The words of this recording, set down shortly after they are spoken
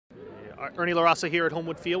Ernie LaRossa here at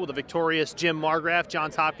Homewood Field with a victorious Jim Margraff.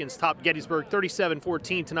 Johns Hopkins topped Gettysburg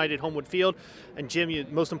 37-14 tonight at Homewood Field. And Jim,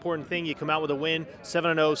 most important thing, you come out with a win,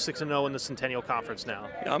 7-0, 6-0 in the Centennial Conference now.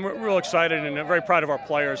 Yeah, I'm real excited and very proud of our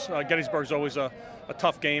players. Gettysburg's always a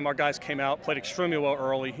tough game. Our guys came out, played extremely well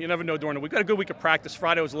early. You never know during the week. We got a good week of practice.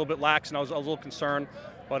 Friday was a little bit lax, and I was a little concerned.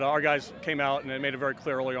 But our guys came out and they made it very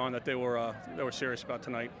clear early on that they were serious about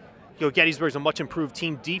tonight. Gettysburg's a much improved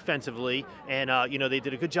team defensively, and they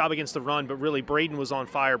did a good job against the run, but really Braden was on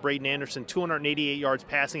fire. Braden Anderson, 288 yards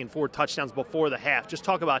passing and 4 touchdowns before the half. Just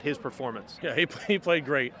talk about his performance. Yeah, he played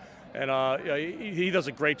great, and he does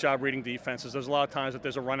a great job reading defenses. There's a lot of times that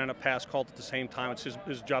there's a run and a pass called at the same time. It's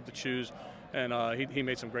his job to choose, and he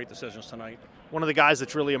made some great decisions tonight. One of the guys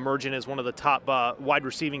that's really emerging as one of the top wide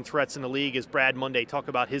receiving threats in the league is Brad Monday. Talk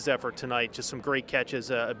about his effort tonight. Just some great catches,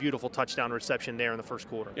 a beautiful touchdown reception there in the first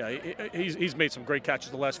quarter. Yeah, he's made some great catches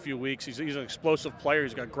the last few weeks. He's an explosive player.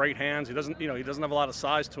 He's got great hands. He doesn't have a lot of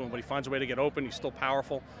size to him, but he finds a way to get open. He's still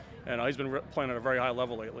powerful, and he's been playing at a very high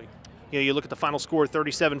level lately. You look at the final score,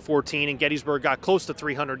 37-14, and Gettysburg got close to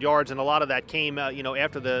 300 yards, and a lot of that came,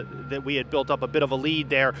 after that we had built up a bit of a lead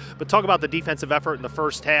there. But talk about the defensive effort in the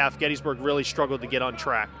first half. Gettysburg really struggled to get on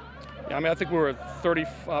track. Yeah, I think we were 30.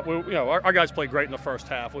 Our guys played great in the first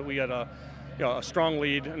half. We had a strong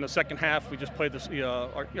lead in the second half. We just played this. We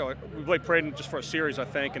played Braden just for a series, I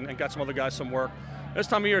think, and got some other guys some work. This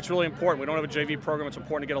time of year, it's really important. We don't have a JV program. It's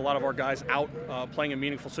important to get a lot of our guys out playing in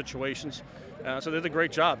meaningful situations. So they did a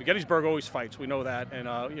great job. Gettysburg always fights. We know that,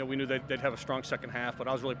 and we knew they'd have a strong second half. But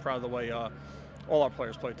I was really proud of the way all our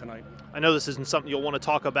players played tonight. I know this isn't something you'll want to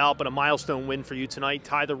talk about, but a milestone win for you tonight.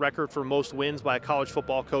 Tie the record for most wins by a college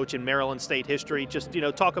football coach in Maryland State history. Just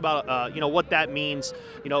talk about what that means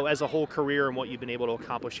as a whole career and what you've been able to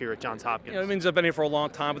accomplish here at Johns Hopkins. It means I've been here for a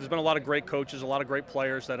long time, but there's been a lot of great coaches, a lot of great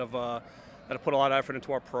players that have put a lot of effort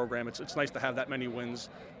into our program. It's nice to have that many wins.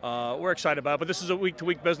 We're excited about it, but this is a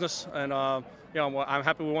week-to-week business, and I'm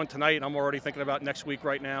happy we won tonight, and I'm already thinking about next week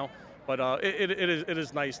right now. But it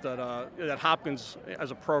is nice that that Hopkins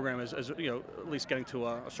as a program is at least getting to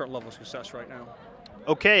a certain level of success right now.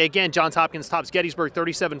 Okay, again, Johns Hopkins tops Gettysburg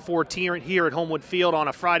 37-14 here at Homewood Field on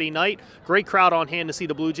a Friday night. Great crowd on hand to see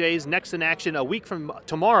the Blue Jays. Next in action a week from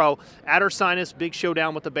tomorrow at Ursinus, big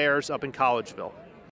showdown with the Bears up in Collegeville.